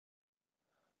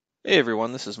Hey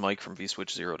everyone, this is Mike from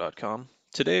vSwitch0.com.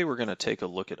 Today we're going to take a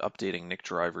look at updating NIC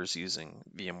drivers using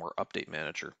VMware Update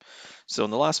Manager. So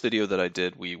in the last video that I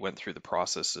did, we went through the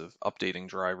process of updating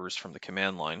drivers from the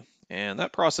command line. And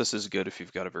that process is good if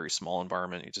you've got a very small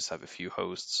environment, you just have a few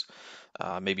hosts.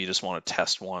 Maybe you just want to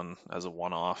test one as a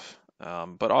one-off.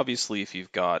 But obviously, if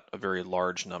you've got a very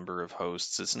large number of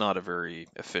hosts, it's not a very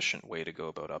efficient way to go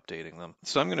about updating them.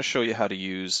 So I'm going to show you how to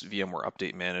use VMware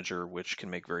Update Manager, which can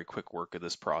make very quick work of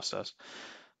this process.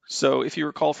 So if you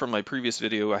recall from my previous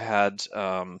video, I had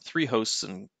 3 hosts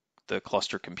in the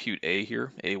cluster compute A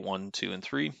here, A1, 2, and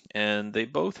 3, and they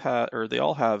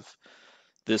all have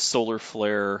this solar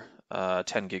flare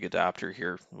 10 gig adapter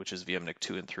here, which is VMNIC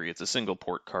 2 and 3. It's a single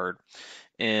port card.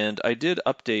 And I did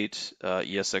update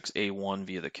ESXi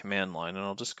via the command line, and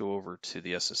I'll just go over to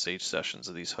the SSH sessions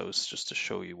of these hosts just to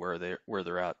show you where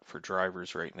they're at for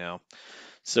drivers right now.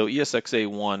 So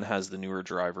ESXi has the newer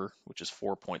driver, which is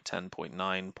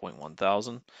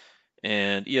 4.10.9.1000,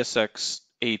 and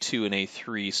ESXi2 and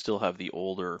A3 still have the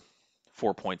older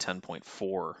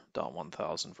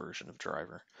 4.10.4.1000 version of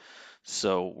driver.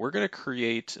 So we're going to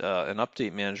create an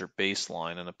update manager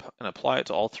baseline and apply it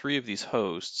to all 3 of these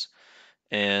hosts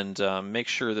and make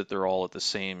sure that they're all at the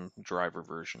same driver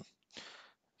version.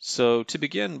 So to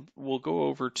begin, we'll go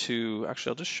over to, actually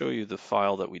I'll just show you the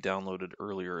file that we downloaded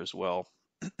earlier as well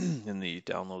in the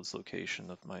downloads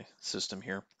location of my system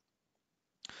here.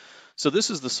 So this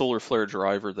is the solar flare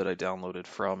driver that I downloaded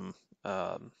from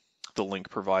the link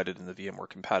provided in the VMware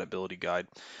Compatibility Guide.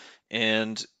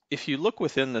 And if you look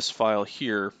within this file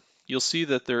here, you'll see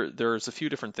that there's a few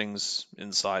different things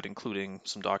inside, including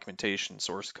some documentation,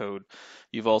 source code.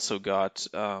 You've also got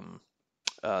the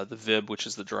VIB, which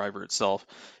is the driver itself.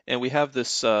 And we have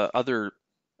this other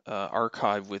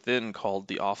archive within called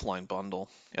the offline bundle.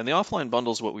 And the offline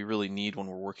bundle is what we really need when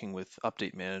we're working with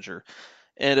Update Manager.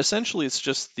 And essentially, it's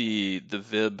just the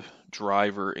VIB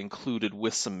driver included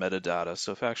with some metadata.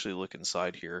 So if I actually look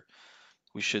inside here,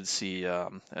 we should see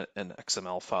an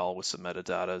XML file with some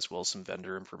metadata as well as some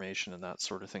vendor information and that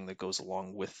sort of thing that goes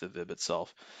along with the VIB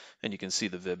itself. And you can see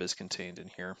the VIB is contained in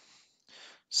here.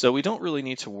 So we don't really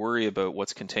need to worry about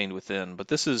what's contained within, but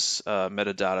this is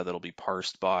metadata that'll be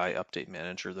parsed by Update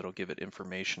Manager that'll give it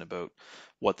information about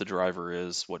what the driver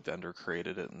is, what vendor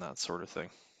created it, and that sort of thing.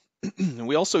 And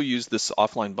we also use this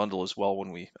offline bundle as well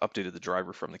when we updated the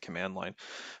driver from the command line.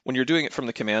 When you're doing it from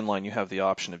the command line, you have the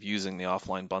option of using the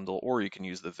offline bundle, or you can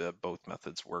use the VIB. Both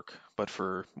methods work. But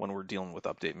for when we're dealing with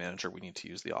Update Manager, we need to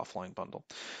use the offline bundle.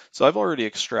 So I've already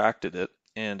extracted it,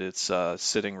 and it's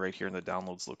sitting right here in the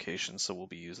downloads location, so we'll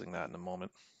be using that in a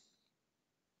moment.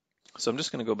 So I'm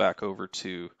just going to go back over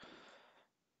to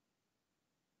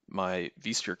my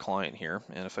vSphere client here,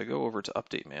 and if I go over to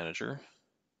Update Manager,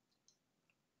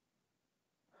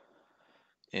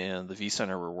 and the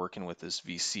vCenter we're working with is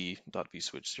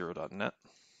vc.vswitch0.net.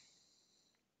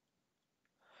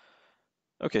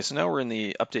 Okay, so now we're in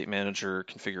the Update Manager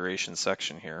configuration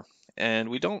section here, and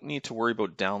we don't need to worry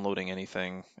about downloading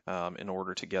anything in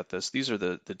order to get this. These are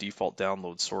the default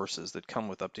download sources that come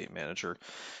with Update Manager,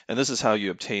 and this is how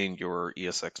you obtain your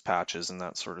ESX patches and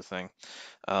that sort of thing.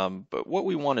 But what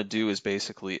we want to do is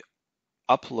basically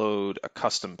upload a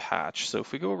custom patch. So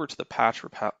if we go over to the patch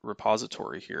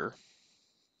repository here,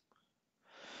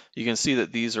 you can see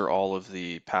that these are all of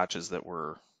the patches that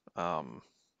were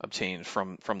obtained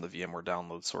from the VMware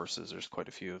download sources. There's quite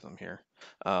a few of them here.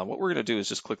 What we're going to do is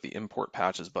just click the Import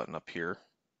Patches button up here.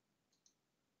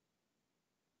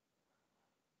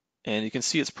 And you can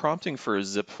see it's prompting for a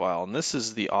zip file, and this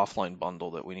is the offline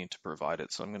bundle that we need to provide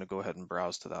it. So I'm going to go ahead and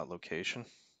browse to that location.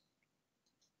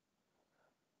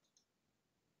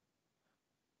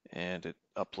 And it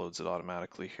uploads it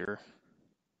automatically here.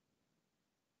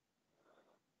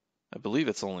 I believe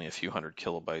it's only a few hundred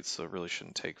kilobytes, so it really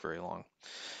shouldn't take very long.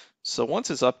 So once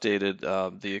it's updated,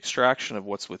 the extraction of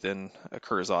what's within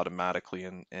occurs automatically,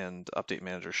 and Update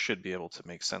Manager should be able to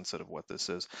make sense out of what this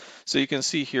is. So you can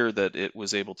see here that it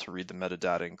was able to read the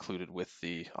metadata included with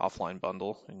the offline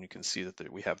bundle, and you can see that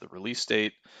we have the release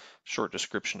date, short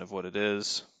description of what it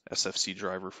is, SFC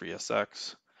driver for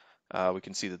ESX. We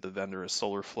can see that the vendor is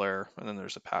Solar Flare, and then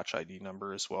there's a patch ID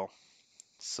number as well.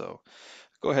 So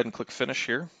go ahead and click Finish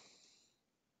here.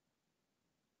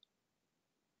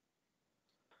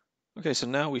 Okay, so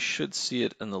now we should see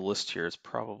it in the list here. It's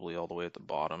probably all the way at the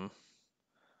bottom.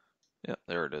 Yeah,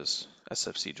 there it is,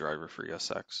 SFC driver for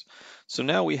ESX. So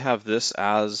now we have this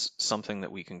as something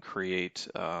that we can create,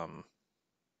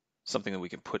 something that we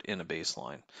can put in a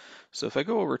baseline. So if I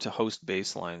go over to host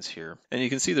baselines here, and you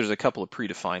can see there's a couple of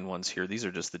predefined ones here. These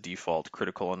are just the default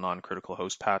critical and non-critical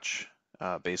host patch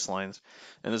baselines,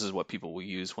 and this is what people will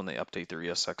use when they update their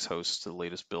ESX hosts to the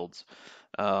latest builds.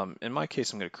 In my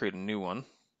case, I'm going to create a new one,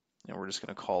 and we're just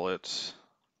going to call it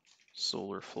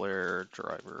SolarFlare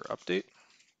Driver Update.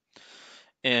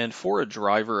 And for a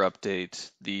driver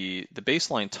update, the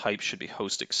baseline type should be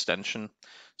host extension.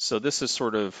 So this is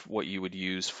sort of what you would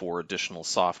use for additional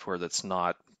software that's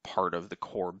not part of the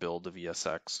core build of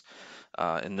ESX.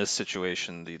 In this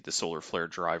situation, the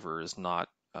SolarFlare driver is not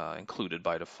included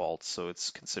by default, so it's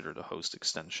considered a host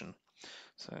extension.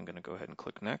 So I'm going to go ahead and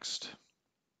click Next.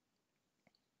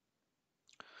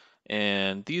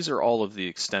 And these are all of the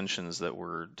extensions that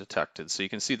were detected. So you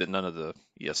can see that none of the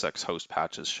ESX host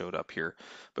patches showed up here,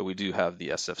 but we do have the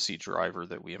SFC driver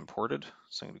that we imported.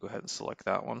 So I'm going to go ahead and select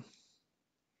that one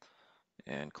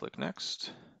and click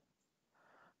Next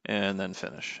and then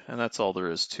Finish. And that's all there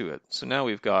is to it. So now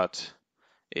we've got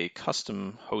a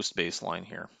custom host baseline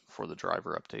here for the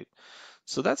driver update.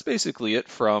 So that's basically it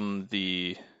from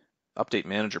the Update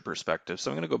Manager perspective. So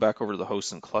I'm going to go back over to the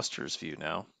hosts and clusters view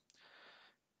now.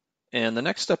 And the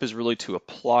next step is really to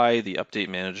apply the Update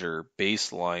Manager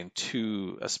baseline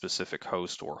to a specific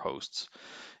host or hosts.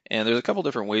 And there's a couple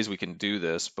different ways we can do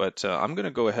this, but I'm going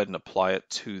to go ahead and apply it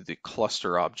to the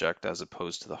cluster object as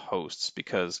opposed to the hosts,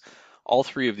 because all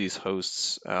three of these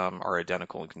hosts are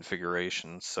identical in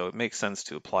configuration, so it makes sense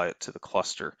to apply it to the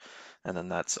cluster, and then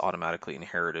that's automatically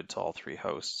inherited to all three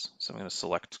hosts. So I'm going to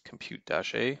select Compute-A,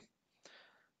 and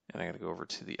I'm going to go over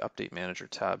to the Update Manager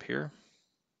tab here.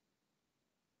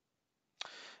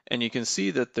 And you can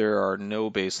see that there are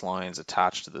no baselines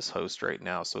attached to this host right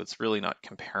now, so it's really not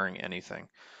comparing anything.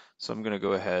 So I'm going to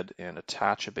go ahead and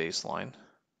attach a baseline,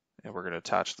 and we're going to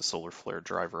attach the SolarFlare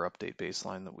driver update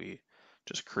baseline that we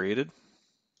just created.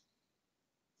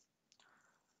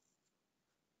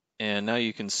 And now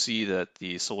you can see that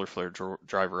the SolarFlare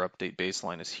driver update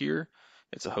baseline is here.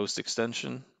 It's a host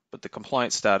extension, but the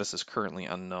compliance status is currently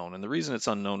unknown. And the reason it's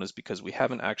unknown is because we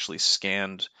haven't actually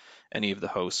scanned any of the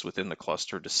hosts within the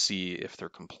cluster to see if they're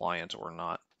compliant or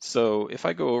not. So if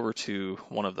I go over to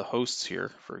one of the hosts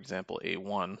here, for example,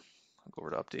 A1, I'll go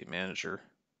over to Update Manager,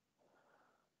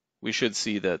 we should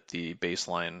see that the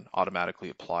baseline automatically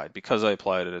applied. Because I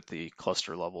applied it at the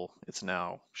cluster level, it's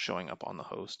now showing up on the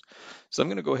host. So I'm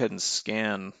going to go ahead and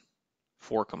scan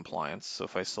for compliance. So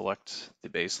if I select the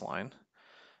baseline,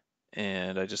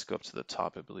 and I just go up to the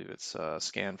top, I believe it's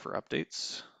scan for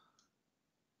updates.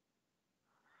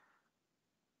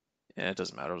 And it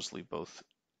doesn't matter, I'll just leave both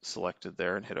selected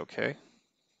there and hit OK.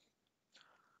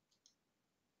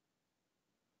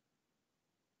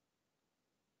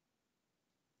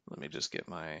 Let me just get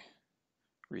my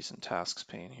recent tasks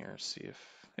pane here, see if,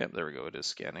 yep, there we go, it is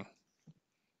scanning.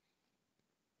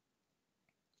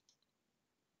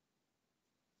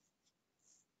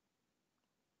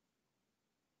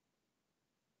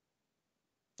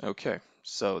 Okay,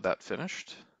 so that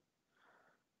finished.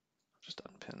 Just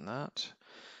unpin that.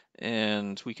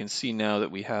 And we can see now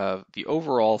that we have the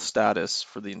overall status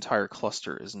for the entire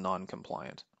cluster is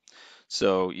non-compliant.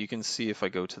 So you can see if I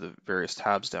go to the various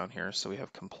tabs down here, so we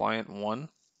have compliant 1,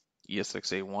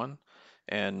 ESXi 1,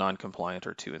 and non-compliant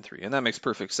are 2 and 3. And that makes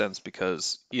perfect sense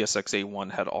because ESXi 1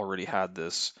 had already had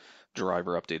this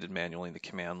driver updated manually in the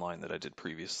command line that I did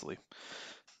previously.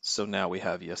 So now we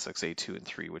have ESXi 2 and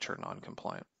 3, which are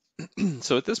non-compliant.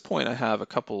 So at this point, I have a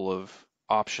couple of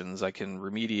options. I can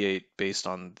remediate based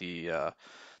on the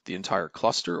entire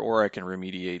cluster, or I can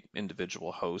remediate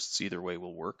individual hosts. Either way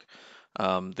will work.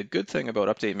 The good thing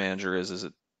about Update Manager is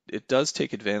it does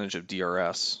take advantage of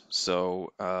DRS.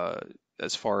 So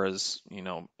as far as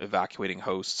evacuating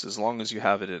hosts, as long as you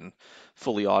have it in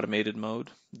fully automated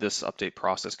mode, this update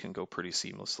process can go pretty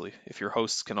seamlessly. If your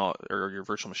hosts can all, or your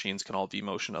virtual machines can all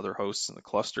demotion other hosts in the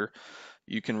cluster,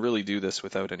 you can really do this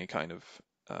without any kind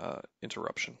of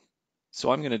interruption. So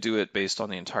I'm going to do it based on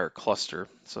the entire cluster.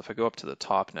 So if I go up to the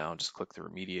top now and just click the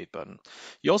remediate button,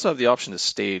 you also have the option to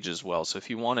stage as well. So if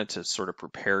you wanted to sort of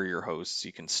prepare your hosts,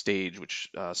 you can stage, which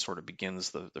sort of begins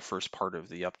the first part of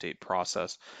the update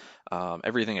process,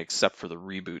 everything except for the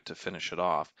reboot to finish it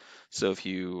off. So if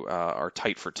you are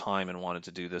tight for time and wanted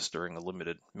to do this during a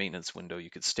limited maintenance window, you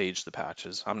could stage the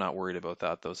patches. I'm not worried about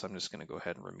that though, so I'm just going to go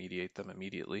ahead and remediate them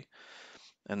immediately.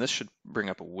 And this should bring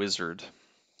up a wizard.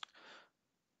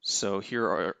 So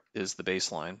here is the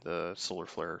baseline, the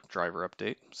SolarFlare driver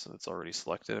update. So it's already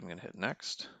selected. I'm going to hit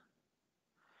next.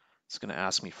 It's going to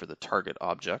ask me for the target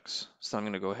objects. So I'm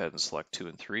going to go ahead and select 2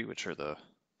 and 3, which are the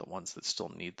ones that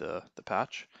still need the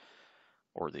patch,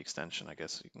 or the extension, I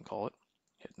guess you can call it.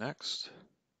 Hit next.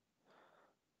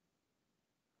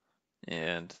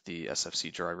 And the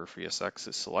SFC driver for ESX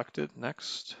is selected.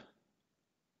 Next.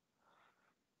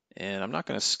 And I'm not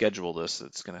going to schedule this,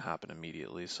 it's going to happen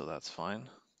immediately, so that's fine.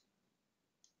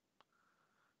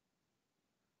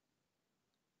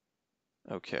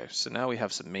 Okay, so now we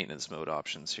have some maintenance mode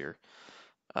options here.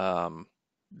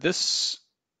 This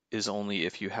is only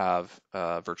if you have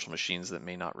virtual machines that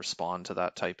may not respond to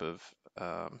that type of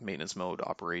maintenance mode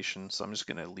operation. So I'm just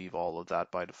going to leave all of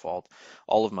that by default.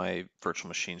 All of my virtual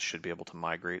machines should be able to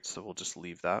migrate, so we'll just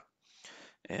leave that.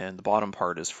 And the bottom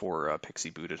part is for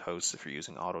Pixie booted hosts if you're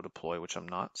using auto deploy, which I'm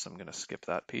not, so I'm going to skip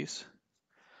that piece.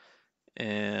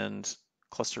 And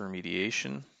cluster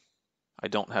remediation. I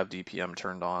don't have DPM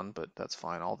turned on, but that's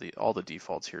fine. All the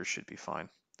defaults here should be fine.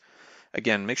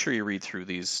 Again, make sure you read through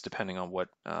these depending on what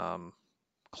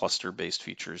cluster-based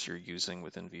features you're using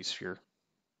within vSphere.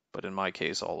 But in my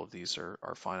case, all of these are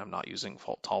fine. I'm not using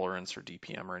fault tolerance or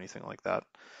DPM or anything like that.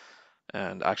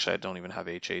 And actually, I don't even have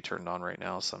HA turned on right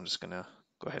now, so I'm just going to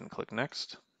go ahead and click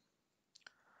Next.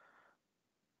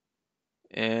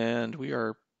 And we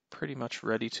are pretty much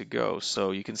ready to go.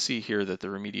 So you can see here that the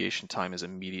remediation time is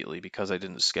immediately. Because I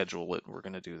didn't schedule it, we're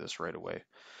going to do this right away.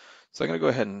 So I'm going to go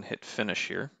ahead and hit Finish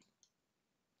here.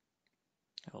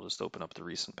 I'll just open up the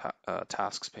recent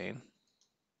tasks pane.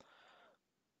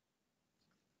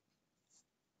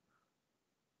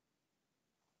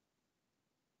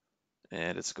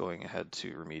 And it's going ahead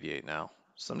to remediate now.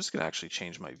 So I'm just going to actually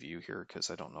change my view here because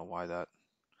I don't know why that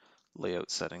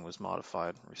layout setting was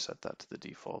modified. Reset that to the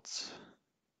defaults.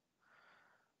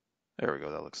 There we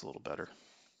go, that looks a little better.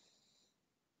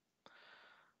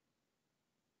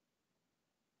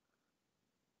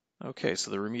 Okay,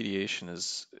 so the remediation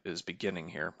is beginning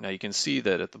here. Now you can see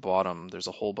that at the bottom there's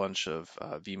a whole bunch of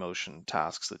vMotion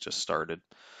tasks that just started.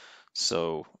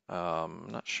 So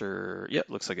I'm not sure, yeah, it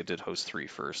looks like it did host 3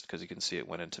 first because you can see it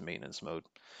went into maintenance mode.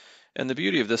 And the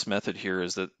beauty of this method here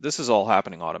is that this is all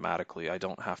happening automatically. I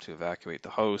don't have to evacuate the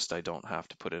host. I don't have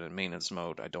to put it in maintenance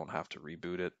mode. I don't have to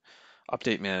reboot it.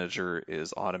 Update Manager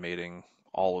is automating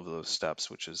all of those steps,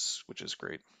 which is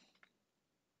great.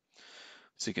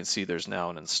 So you can see there's now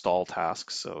an install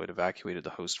task. So it evacuated the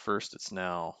host first. It's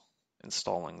now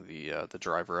installing the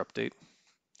driver update.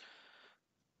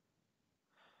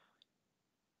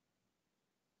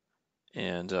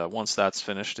 And once that's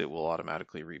finished, it will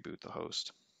automatically reboot the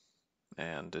host.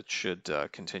 And it should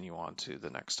continue on to the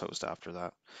next host after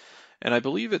that. And I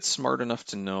believe it's smart enough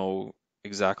to know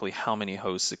exactly how many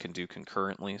hosts it can do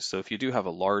concurrently. So if you do have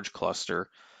a large cluster,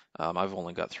 I've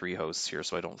only got 3 hosts here,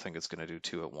 so I don't think it's going to do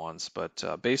 2 at once. But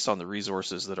based on the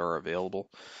resources that are available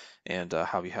and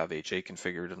how you have HA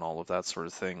configured and all of that sort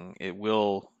of thing, it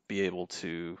will be able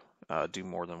to do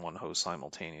more than 1 host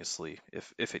simultaneously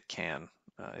if it can,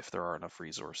 if there are enough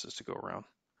resources to go around.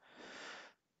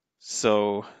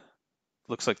 So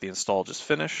looks like the install just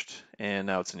finished, and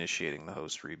now it's initiating the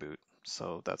host reboot.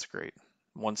 So that's great.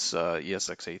 Once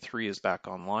ESXi 3 is back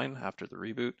online after the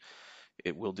reboot,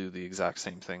 it will do the exact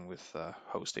same thing with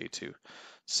host A2.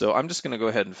 So I'm just going to go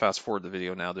ahead and fast forward the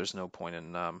video now. There's no point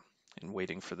in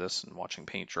waiting for this and watching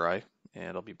paint dry,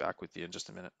 and I'll be back with you in just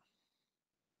a minute.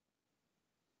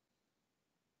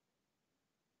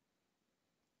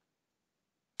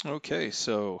 Okay,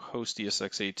 so host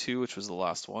ESXi2, which was the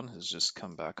last one, has just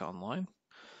come back online.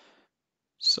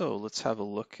 So let's have a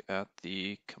look at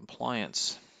the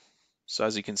compliance. So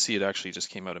as you can see, it actually just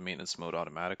came out of maintenance mode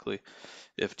automatically.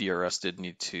 If DRS did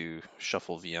need to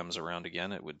shuffle VMs around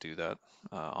again, it would do that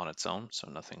on its own, so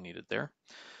nothing needed there.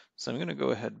 So I'm going to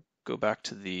go ahead, go back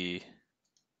to the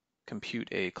compute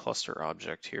a cluster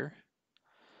object here.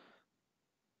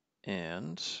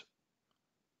 And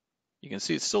you can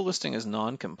see it's still listing as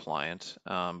non-compliant,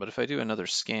 but if I do another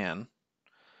scan,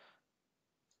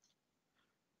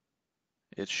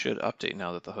 it should update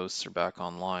now that the hosts are back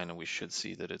online, and we should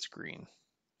see that it's green.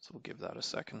 So we'll give that a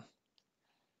second.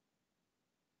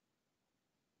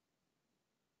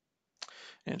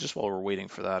 And just while we're waiting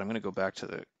for that, I'm going to go back to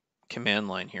the command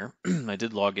line here. I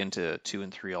did log into 2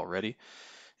 and 3 already,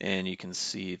 and you can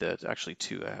see that actually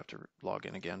 2 I have to log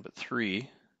in again, but 3,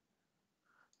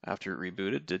 after it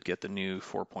rebooted, did get the new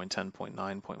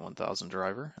 4.10.9.1000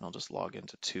 driver, and I'll just log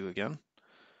into 2 again.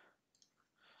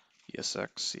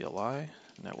 ESXi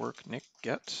network NIC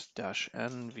get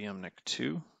 -n VM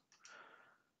NIC2.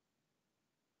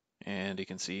 And you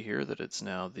can see here that it's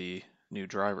now the new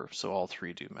driver. So all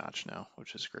 3 do match now,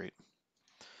 which is great.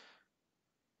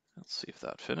 Let's see if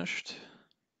that finished.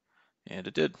 And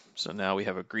it did. So now we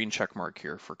have a green check mark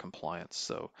here for compliance.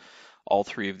 So all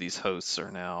 3 of these hosts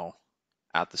are now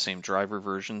at the same driver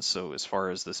version. So as far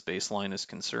as this baseline is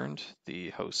concerned, the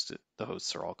hosts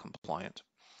are all compliant.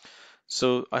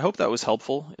 So I hope that was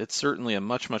helpful. It's certainly a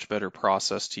much better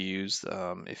process to use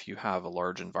if you have a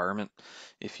large environment.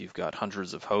 If you've got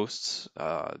hundreds of hosts,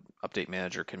 Update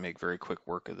Manager can make very quick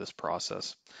work of this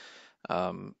process.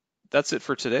 Um, that's it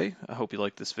for today. I hope you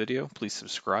liked this video. Please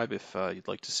subscribe if you'd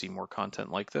like to see more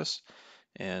content like this,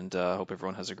 and I hope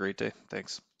everyone has a great day.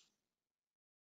 Thanks.